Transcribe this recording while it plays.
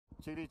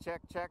GD check,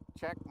 check,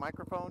 check.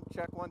 Microphone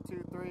check, 1,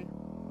 2, 3. Is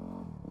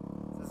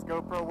this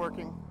GoPro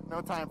working?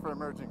 No time for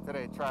emerging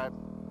today, tribe.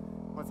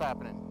 What's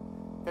happening?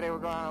 Today we're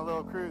going on a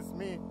little cruise.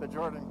 Me, the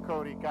Jordan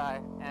Cody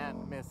guy, and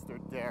Mr.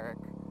 Derek.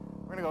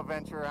 We're gonna go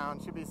venture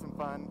around. Should be some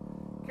fun.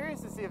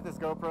 Curious to see if this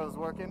GoPro is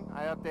working.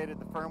 I updated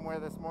the firmware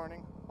this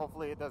morning.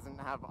 Hopefully it doesn't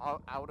have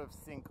out of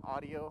sync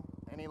audio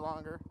any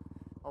longer.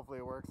 Hopefully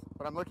it works.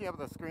 But I'm looking up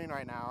at the screen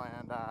right now,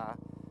 and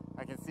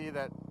I can see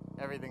that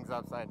everything's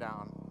upside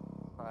down.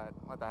 But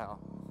what the hell?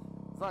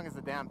 As long as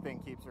the damn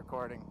thing keeps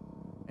recording.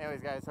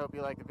 Anyways, guys, hope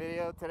you liked the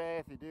video today.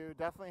 If you do,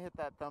 definitely hit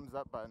that thumbs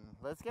up button.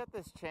 Let's get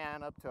this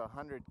chan up to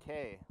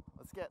 100K.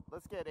 Let's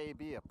get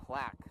AB a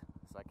plaque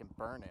so I can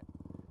burn it.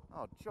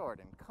 Oh,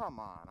 Jordan, come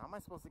on. How am I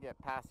supposed to get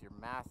past your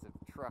massive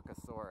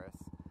truckosaurus?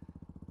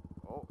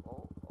 Oh,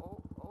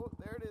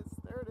 there it is.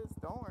 There it is.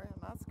 Don't worry, I'm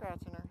not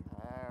scratching her.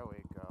 There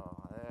we go.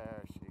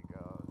 There she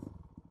goes.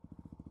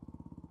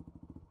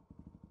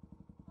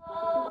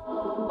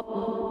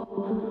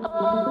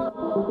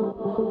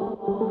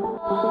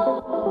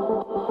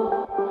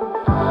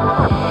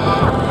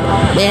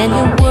 When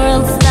your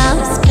world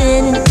stops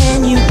spinning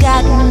and you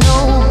got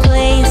no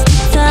place to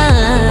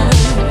turn,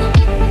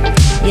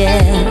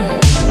 yeah.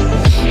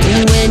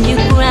 And when you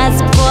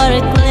grasp for a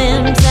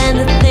glimpse and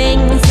the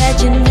things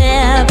that you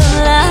never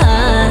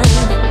learned,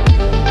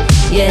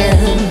 yeah.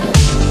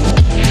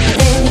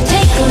 Then you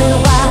take a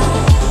little while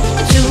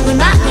to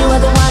remind you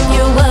of the one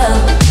you were,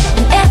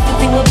 and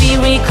everything will be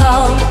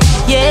recalled,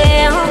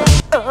 yeah.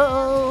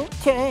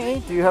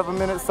 Okay. Do you have a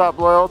minute stop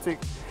loyalty?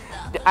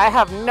 I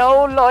have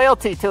no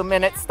loyalty to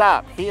Minute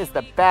Stop. He is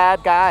the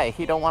bad guy.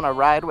 He don't want to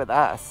ride with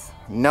us.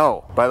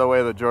 No. By the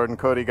way, the Jordan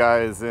Cody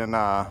guy is in,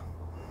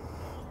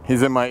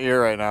 he's in my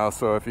ear right now.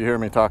 So if you hear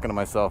me talking to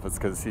myself, it's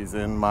because he's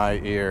in my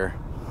ear.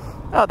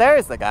 Oh,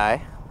 there's the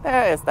guy.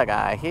 There is the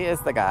guy. He is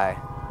the guy.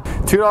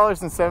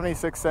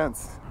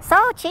 $2.76.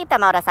 So cheap, the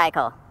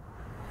motorcycle.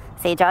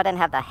 See, Jordan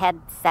have the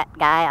headset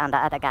guy on the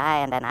other guy,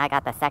 and then I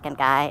got the second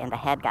guy and the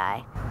head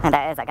guy. And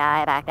there is a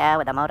guy back there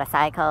with a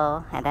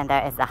motorcycle, and then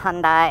there is the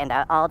Hyundai, and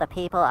all the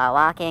people are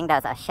walking.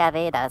 There's a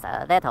Chevy, there's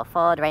a little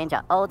Ford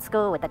Ranger, old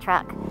school with the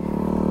truck.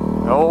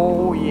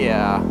 Oh,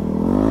 yeah.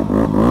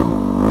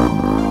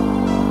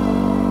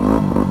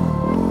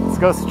 Let's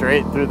go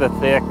straight through the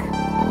thick.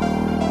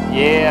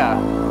 Yeah.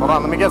 Hold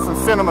on, let me get some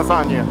cinemas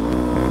on you.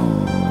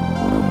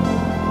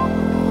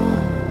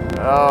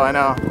 Oh, I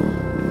know.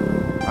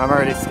 I'm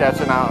already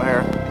sketching out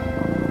here.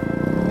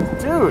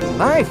 Dude,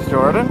 nice,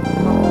 Jordan.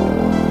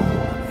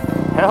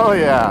 Hell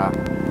yeah.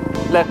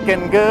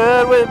 Looking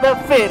good with the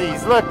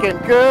fitties. Looking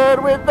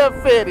good with the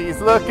fitties.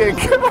 Looking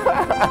good.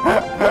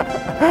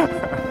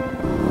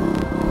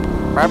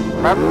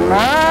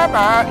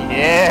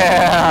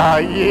 Yeah,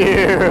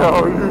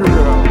 yeah.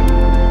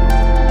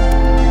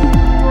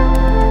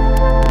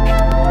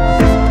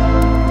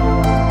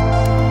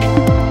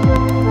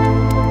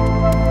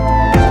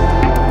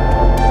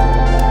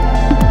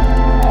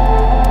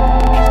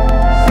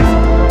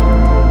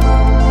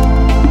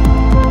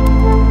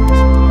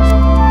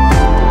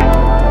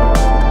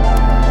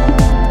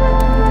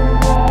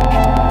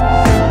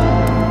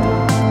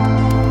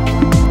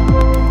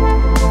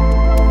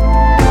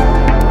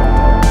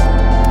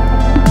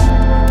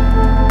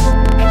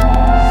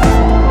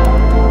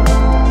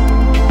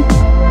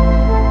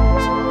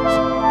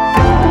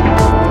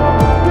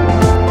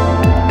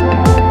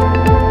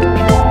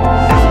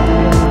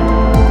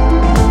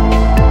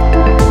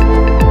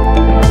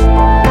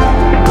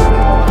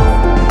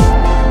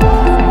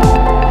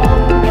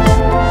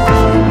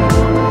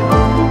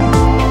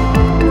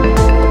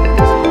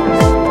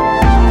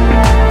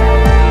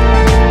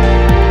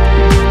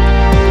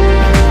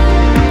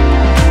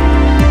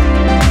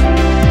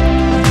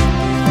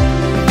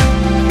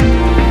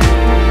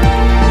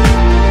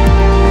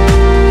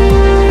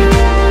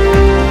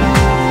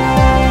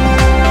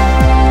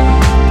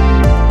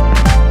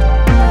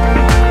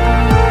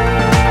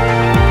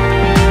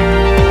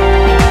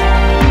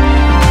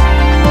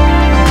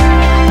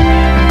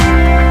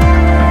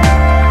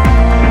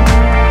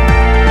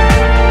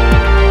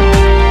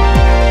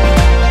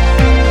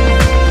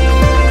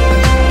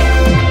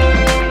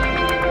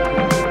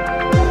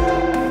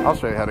 I'll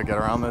show you how to get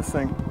around this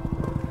thing.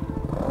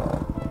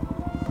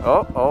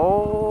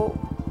 Oh.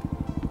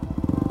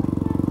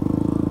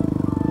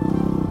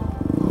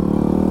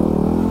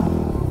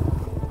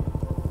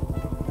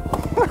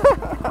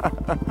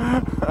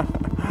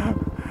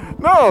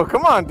 No,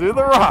 come on, do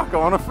the rock. I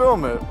want to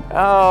film it.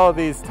 Oh,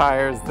 these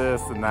tires,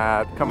 this and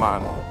that. Come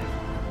on.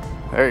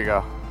 There you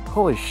go.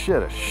 Holy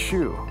shit, a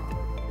shoe.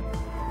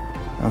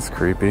 That's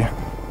creepy.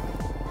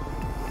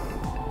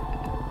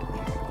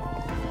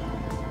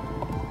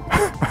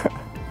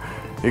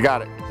 You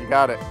got it. You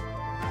got it.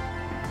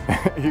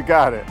 You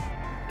got it.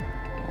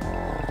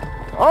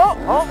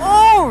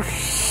 Oh,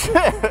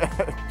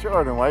 shit.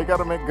 Jordan, why you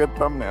gotta make good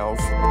thumbnails?